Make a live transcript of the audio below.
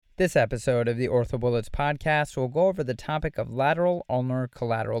This episode of the OrthoBullets podcast will go over the topic of lateral ulnar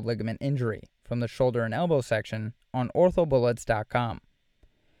collateral ligament injury from the shoulder and elbow section on orthobullets.com.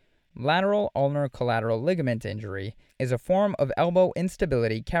 Lateral ulnar collateral ligament injury is a form of elbow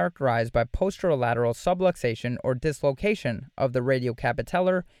instability characterized by posterolateral subluxation or dislocation of the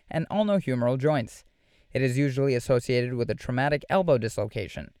radiocapitellar and ulnohumeral joints. It is usually associated with a traumatic elbow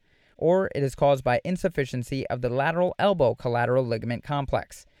dislocation, or it is caused by insufficiency of the lateral elbow collateral ligament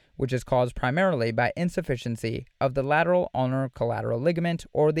complex, which is caused primarily by insufficiency of the lateral ulnar collateral ligament,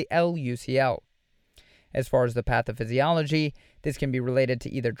 or the LUCL. As far as the pathophysiology, this can be related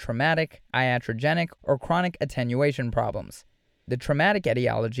to either traumatic, iatrogenic, or chronic attenuation problems. The traumatic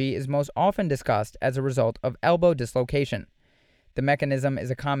etiology is most often discussed as a result of elbow dislocation. The mechanism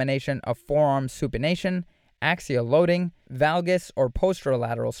is a combination of forearm supination, axial loading, valgus or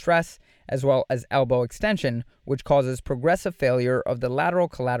posterolateral stress, as well as elbow extension, which causes progressive failure of the lateral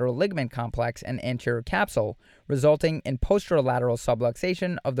collateral ligament complex and anterior capsule, resulting in posterolateral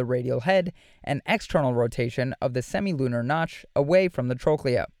subluxation of the radial head and external rotation of the semilunar notch away from the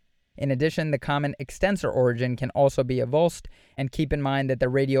trochlea. In addition, the common extensor origin can also be avulsed, and keep in mind that the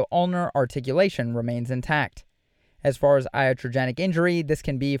radio-ulnar articulation remains intact. As far as iatrogenic injury, this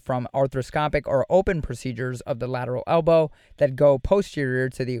can be from arthroscopic or open procedures of the lateral elbow that go posterior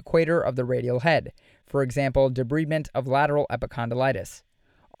to the equator of the radial head, for example, debridement of lateral epicondylitis.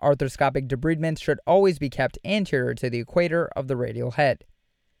 Arthroscopic debridement should always be kept anterior to the equator of the radial head.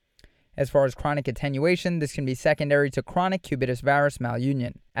 As far as chronic attenuation, this can be secondary to chronic cubitus varus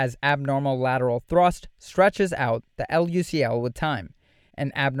malunion, as abnormal lateral thrust stretches out the LUCL with time.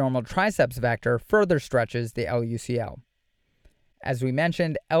 An abnormal triceps vector further stretches the LUCL. As we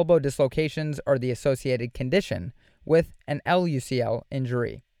mentioned, elbow dislocations are the associated condition with an LUCL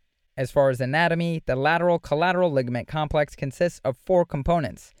injury. As far as anatomy, the lateral collateral ligament complex consists of four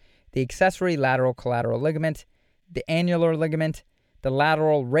components: the accessory lateral collateral ligament, the annular ligament, the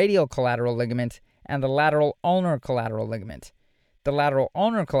lateral radial collateral ligament, and the lateral ulnar collateral ligament. The lateral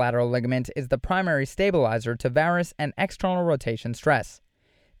ulnar collateral ligament is the primary stabilizer to varus and external rotation stress.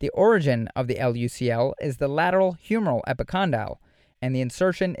 The origin of the LUCL is the lateral humeral epicondyle, and the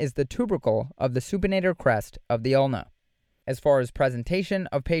insertion is the tubercle of the supinator crest of the ulna. As far as presentation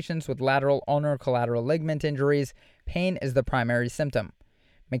of patients with lateral ulnar collateral ligament injuries, pain is the primary symptom.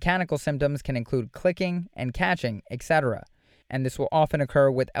 Mechanical symptoms can include clicking and catching, etc., and this will often occur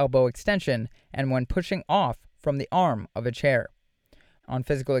with elbow extension and when pushing off from the arm of a chair. On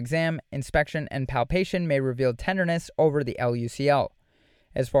physical exam, inspection and palpation may reveal tenderness over the LUCL.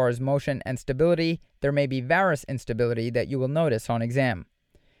 As far as motion and stability, there may be varus instability that you will notice on exam.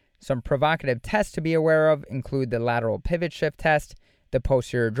 Some provocative tests to be aware of include the lateral pivot shift test, the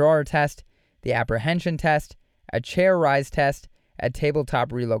posterior drawer test, the apprehension test, a chair rise test, a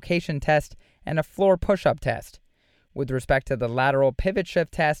tabletop relocation test, and a floor push-up test. With respect to the lateral pivot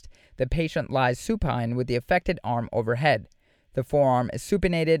shift test, the patient lies supine with the affected arm overhead. The forearm is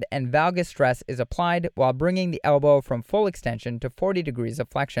supinated and valgus stress is applied while bringing the elbow from full extension to 40 degrees of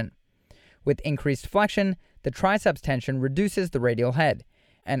flexion. With increased flexion, the triceps tension reduces the radial head,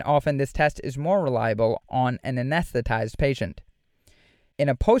 and often this test is more reliable on an anesthetized patient. In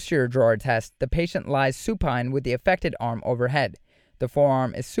a posterior drawer test, the patient lies supine with the affected arm overhead. The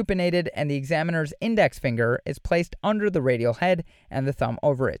forearm is supinated and the examiner's index finger is placed under the radial head and the thumb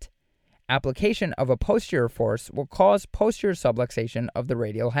over it. Application of a posterior force will cause posterior subluxation of the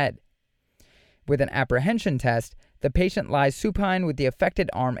radial head. With an apprehension test, the patient lies supine with the affected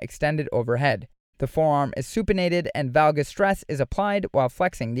arm extended overhead. The forearm is supinated and valgus stress is applied while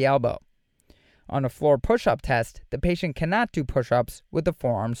flexing the elbow. On a floor push-up test, the patient cannot do push-ups with the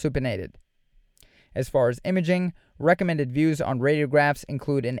forearm supinated. As far as imaging, recommended views on radiographs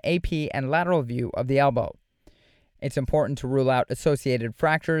include an AP and lateral view of the elbow. It's important to rule out associated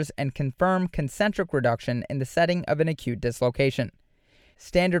fractures and confirm concentric reduction in the setting of an acute dislocation.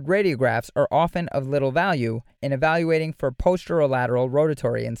 Standard radiographs are often of little value in evaluating for posterolateral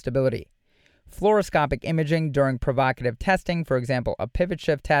rotatory instability. Fluoroscopic imaging during provocative testing, for example a pivot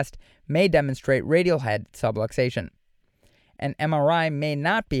shift test, may demonstrate radial head subluxation. An MRI may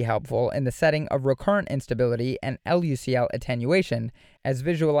not be helpful in the setting of recurrent instability and LUCL attenuation, as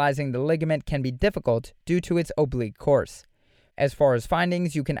visualizing the ligament can be difficult due to its oblique course. As far as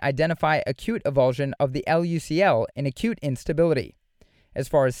findings, you can identify acute avulsion of the LUCL in acute instability. As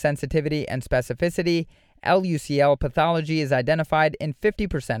far as sensitivity and specificity, LUCL pathology is identified in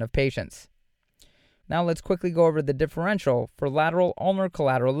 50% of patients. Now let's quickly go over the differential for lateral ulnar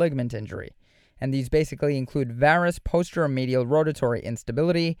collateral ligament injury. And these basically include varus posteromedial rotatory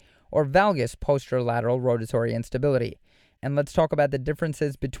instability or valgus posterolateral rotatory instability. and let's talk about the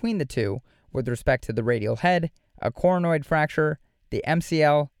differences between the two with respect to the radial head, a coronoid fracture, the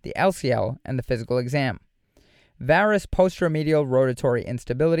MCL, the LCL, and the physical exam. Varus posteromedial rotatory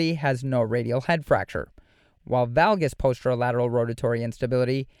instability has no radial head fracture, while valgus posterolateral rotatory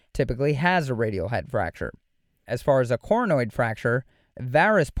instability typically has a radial head fracture. As far as a coronoid fracture,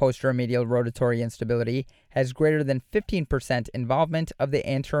 varus posteromedial rotatory instability has greater than 15% involvement of the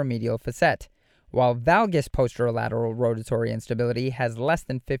anteromedial facet, while valgus posterolateral rotatory instability has less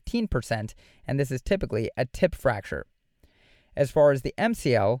than 15%, and this is typically a tip fracture. As far as the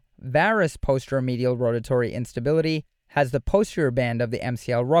MCL, varus posteromedial rotatory instability has the posterior band of the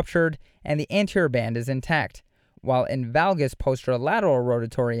MCL ruptured and the anterior band is intact, while in valgus posterolateral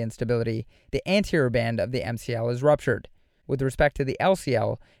rotatory instability, the anterior band of the MCL is ruptured. With respect to the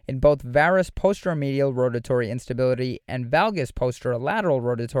LCL, in both varus posteromedial rotatory instability and valgus posterolateral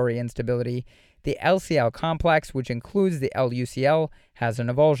rotatory instability, the LCL complex, which includes the LUCL, has an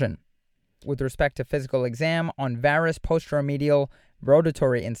avulsion. With respect to physical exam on varus posteromedial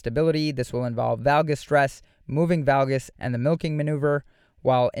rotatory instability, this will involve valgus stress, moving valgus, and the milking maneuver,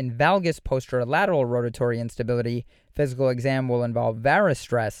 while in valgus posterolateral rotatory instability, physical exam will involve varus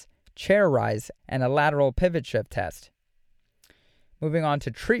stress, chair rise, and a lateral pivot shift test. Moving on to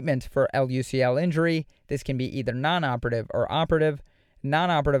treatment for LUCL injury, this can be either non-operative or operative.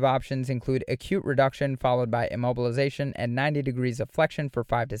 Non-operative options include acute reduction followed by immobilization and 90 degrees of flexion for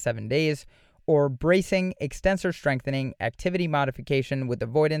 5 to 7 days, or bracing, extensor strengthening, activity modification with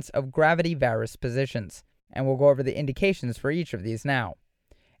avoidance of gravity varus positions. And we'll go over the indications for each of these now.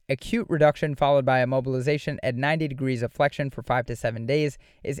 Acute reduction followed by immobilization at 90 degrees of flexion for 5 to 7 days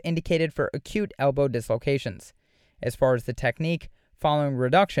is indicated for acute elbow dislocations. As far as the technique, following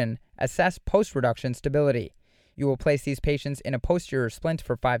reduction, assess post-reduction stability. You will place these patients in a posterior splint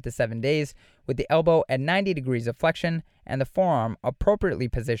for 5 to 7 days with the elbow at 90 degrees of flexion and the forearm appropriately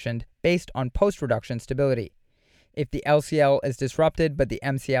positioned based on post-reduction stability. If the LCL is disrupted but the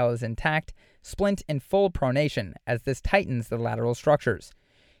MCL is intact, splint in full pronation as this tightens the lateral structures.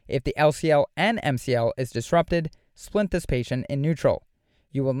 If the LCL and MCL is disrupted, splint this patient in neutral.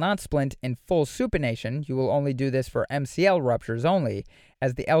 You will not splint in full supination, you will only do this for MCL ruptures only,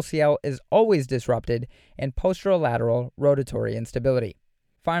 as the LCL is always disrupted in posterolateral rotatory instability.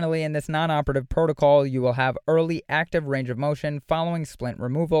 Finally, in this non-operative protocol, you will have early active range of motion following splint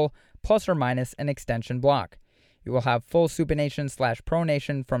removal, plus or minus an extension block. You will have full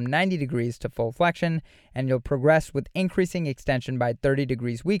supination/pronation from 90 degrees to full flexion, and you'll progress with increasing extension by 30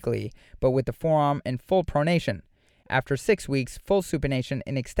 degrees weekly, but with the forearm in full pronation. After 6 weeks, full supination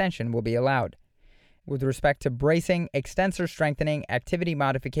in extension will be allowed. With respect to bracing, extensor strengthening, activity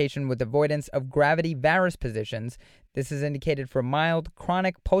modification with avoidance of gravity varus positions, this is indicated for mild,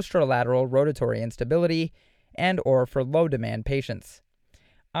 chronic posterolateral rotatory instability and or for low-demand patients.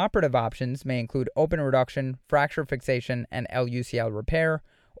 Operative options may include open reduction, fracture fixation, and LUCL repair,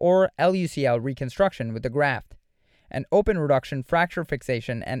 or LUCL reconstruction with the graft. An open reduction, fracture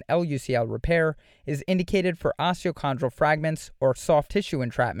fixation, and LUCL repair is indicated for osteochondral fragments or soft tissue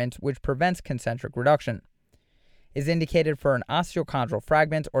entrapment which prevents concentric reduction. Is indicated for an osteochondral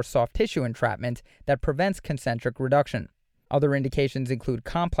fragment or soft tissue entrapment that prevents concentric reduction. Other indications include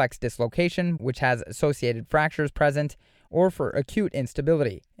complex dislocation, which has associated fractures present, or for acute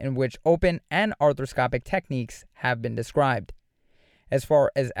instability, in which open and arthroscopic techniques have been described. As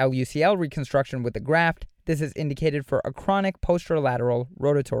far as LUCL reconstruction with the graft, this is indicated for a chronic posterolateral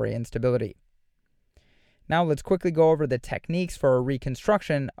rotatory instability. Now let's quickly go over the techniques for a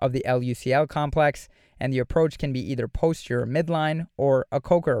reconstruction of the LUCL complex, and the approach can be either posterior midline or a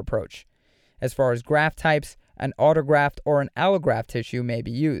Coker approach. As far as graft types, an autograft or an allograft tissue may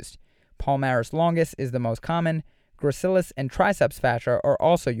be used. Palmaris longus is the most common. Gracilis and triceps fascia are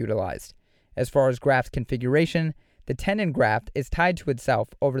also utilized. As far as graft configuration, the tendon graft is tied to itself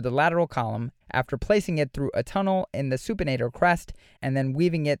over the lateral column after placing it through a tunnel in the supinator crest and then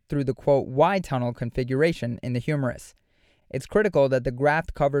weaving it through the quote Y tunnel configuration in the humerus. It's critical that the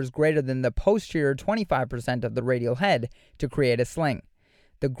graft covers greater than the posterior 25% of the radial head to create a sling.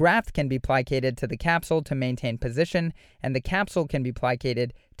 The graft can be plicated to the capsule to maintain position, and the capsule can be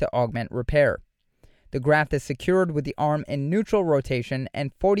plicated to augment repair. The graft is secured with the arm in neutral rotation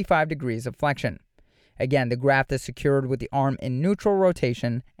and 45 degrees of flexion. Again, the graft is secured with the arm in neutral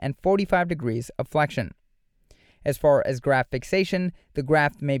rotation and 45 degrees of flexion. As far as graft fixation, the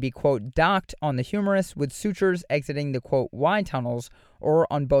graft may be, quote, docked on the humerus with sutures exiting the, quote, Y tunnels,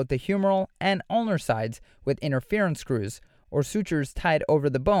 or on both the humeral and ulnar sides with interference screws, or sutures tied over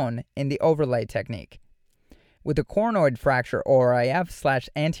the bone in the overlay technique. With a coronoid fracture or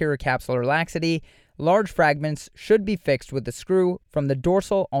IF/anterior capsular laxity, Large fragments should be fixed with a screw from the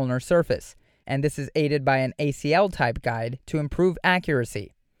dorsal ulnar surface, and this is aided by an ACL-type guide to improve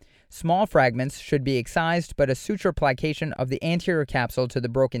accuracy. Small fragments should be excised, but a suture plication of the anterior capsule to the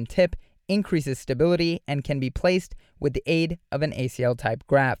broken tip increases stability and can be placed with the aid of an ACL-type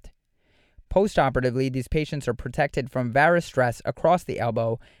graft. Postoperatively, these patients are protected from varus stress across the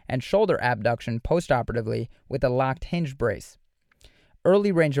elbow and shoulder abduction postoperatively with a locked hinge brace.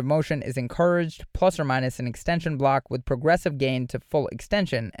 Early range of motion is encouraged, plus or minus an extension block with progressive gain to full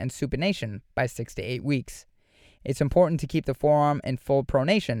extension and supination by 6 to 8 weeks. It's important to keep the forearm in full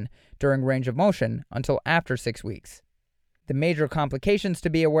pronation during range of motion until after 6 weeks. The major complications to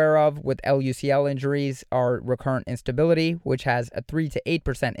be aware of with LUCL injuries are recurrent instability, which has a 3 to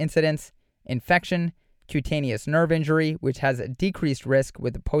 8% incidence, infection, cutaneous nerve injury, which has a decreased risk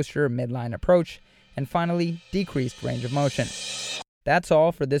with the posterior midline approach, and finally, decreased range of motion. That's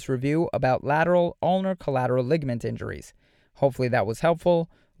all for this review about lateral ulnar collateral ligament injuries. Hopefully that was helpful.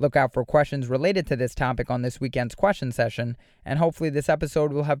 Look out for questions related to this topic on this weekend's question session, and hopefully this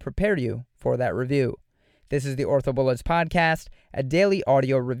episode will have prepared you for that review. This is the OrthoBullets podcast, a daily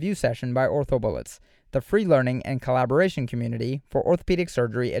audio review session by OrthoBullets, the free learning and collaboration community for orthopedic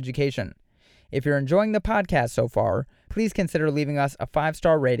surgery education. If you're enjoying the podcast so far, please consider leaving us a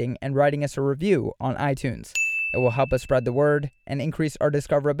 5-star rating and writing us a review on iTunes. It will help us spread the word and increase our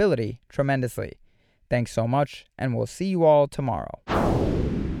discoverability tremendously. Thanks so much, and we'll see you all tomorrow.